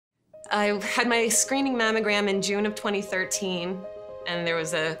I had my screening mammogram in June of 2013, and there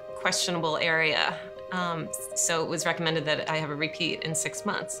was a questionable area. So it was recommended that I have a repeat in 6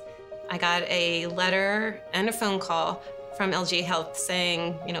 months. I got a letter and a phone call from LG Health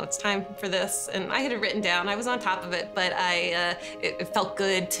saying, you know, it's time for this. And I had it written down. I was on top of it, but it felt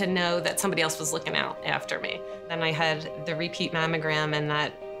good to know that somebody else was looking out after me. Then I had the repeat mammogram, and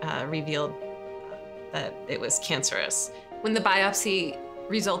that revealed that it was cancerous. When the biopsy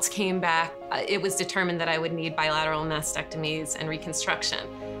results came back, it was determined that I would need bilateral mastectomies and reconstruction.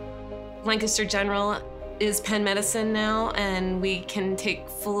 Lancaster General is Penn medicine now, and we can take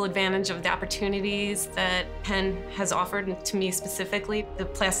full advantage of the opportunities that Penn has offered to me specifically. The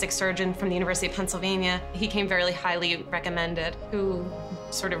plastic surgeon from the University of Pennsylvania, he came very highly recommended, who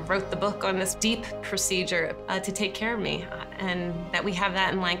sort of wrote the book on this deep procedure to take care of me, and that we have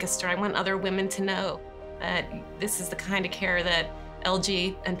that in Lancaster. I want other women to know that this is the kind of care that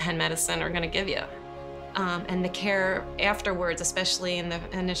LG and Penn medicine are going to give you. And the care afterwards, especially in the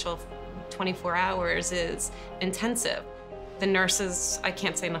initial 24 hours, is intensive. The nurses, I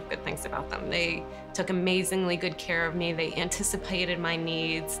can't say enough good things about them. They took amazingly good care of me. They anticipated my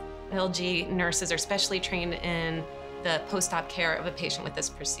needs. LG nurses are specially trained in the post-op care of a patient with this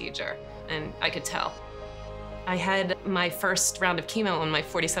procedure, and I could tell. I had my first round of chemo on my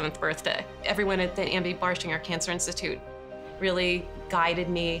 47th birthday. Everyone at the Barshinger Cancer Institute really guided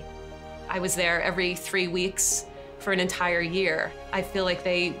me. I was there every 3 weeks for an entire year. I feel like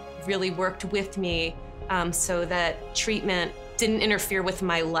they really worked with me so that treatment didn't interfere with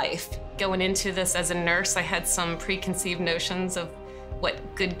my life. Going into this as a nurse, I had some preconceived notions of what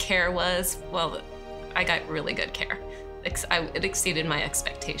good care was. Well, I got really good care. It exceeded my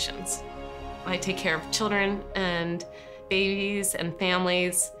expectations. I take care of children and babies and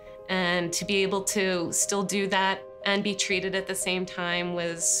families, and to be able to still do that and be treated at the same time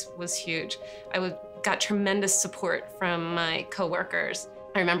was huge. I got tremendous support from my coworkers.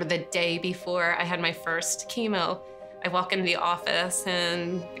 I remember the day before I had my first chemo, I walk into the office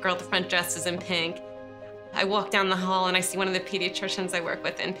and the girl at the front desk is in pink. I walk down the hall and I see one of the pediatricians I work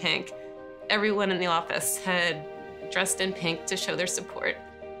with in pink. Everyone in the office had dressed in pink to show their support.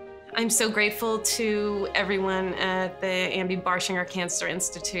 I'm so grateful to everyone at the Barshinger Cancer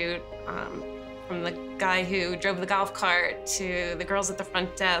Institute, from the guy who drove the golf cart to the girls at the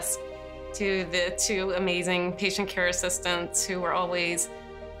front desk to the 2 amazing patient care assistants who were always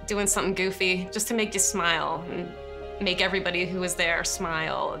doing something goofy just to make you smile and make everybody who was there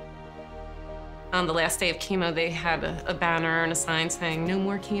smile. On the last day of chemo, they had a banner and a sign saying, "No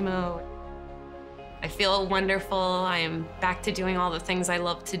more chemo." I feel wonderful. I am back to doing all the things I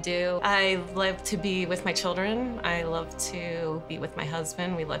love to do. I love to be with my children. I love to be with my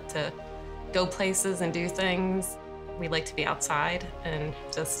husband. We love to go places and do things. We like to be outside and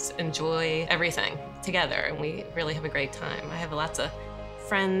just enjoy everything together, and we really have a great time. I have lots of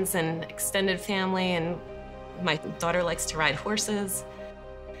friends and extended family, and my daughter likes to ride horses.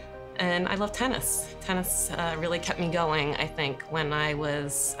 And I love tennis. Tennis really kept me going, I think, when I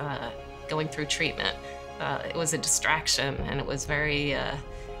was going through treatment. It was a distraction, and it was very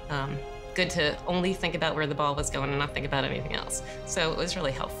good to only think about where the ball was going and not think about anything else. So it was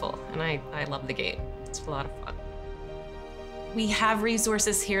really helpful, and I love the game. It's a lot of fun. We have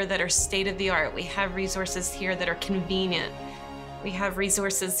resources here that are state-of-the-art. We have resources here that are convenient. We have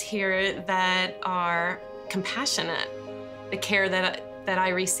resources here that are compassionate. The care that I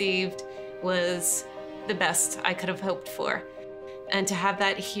received was the best I could have hoped for. And to have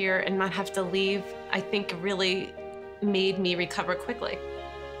that here and not have to leave, I think really made me recover quickly.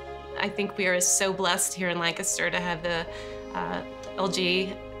 I think we are so blessed here in Lancaster to have the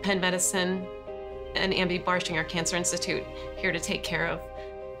LG, Penn Medicine, and Barshinger Cancer Institute here to take care of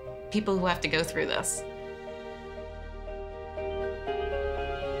people who have to go through this.